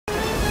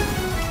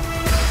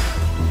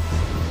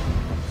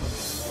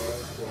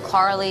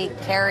Carly,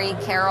 Carrie,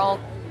 Carol.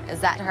 Is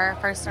that her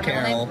first or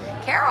middle name?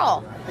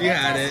 Carol. You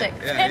had it. Fantastic.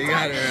 Yeah, you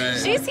got it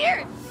right. She's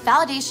here.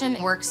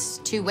 Validation works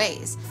two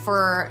ways,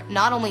 for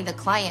not only the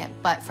client,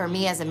 but for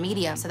me as a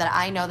medium, so that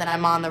I know that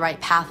I'm on the right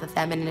path with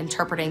them and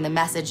interpreting the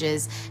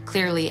messages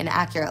clearly and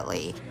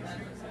accurately.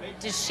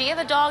 Does she have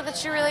a dog that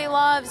she really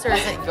loves, or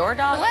is it your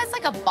dog? Who has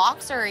like a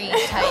boxer-y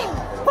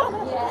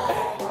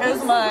type? It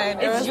was mine.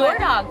 It's your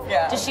dog.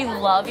 Yeah. Does she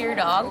love your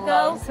dog,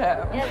 though? Loves him.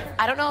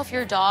 I don't know if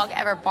your dog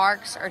ever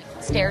barks or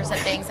stares at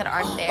things that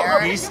aren't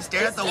there. He used to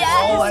stare at the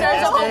Yes, wall. he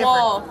stares at the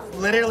wall.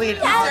 Literally,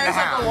 Stares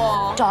at the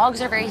wall.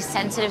 Dogs are very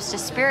sensitive to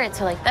spirits,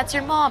 so like, that's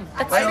your mom.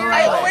 That's your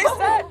I mom. always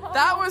said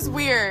that was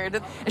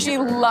weird. She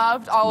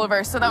loved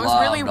Oliver, so that was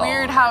really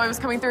weird how it was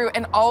coming through.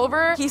 And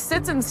Oliver, he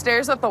sits and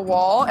stares at the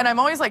wall, and I'm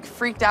always like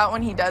freaked out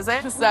when he does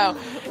it. So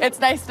it's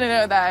nice to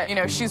know that, you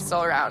know, she's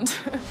still around.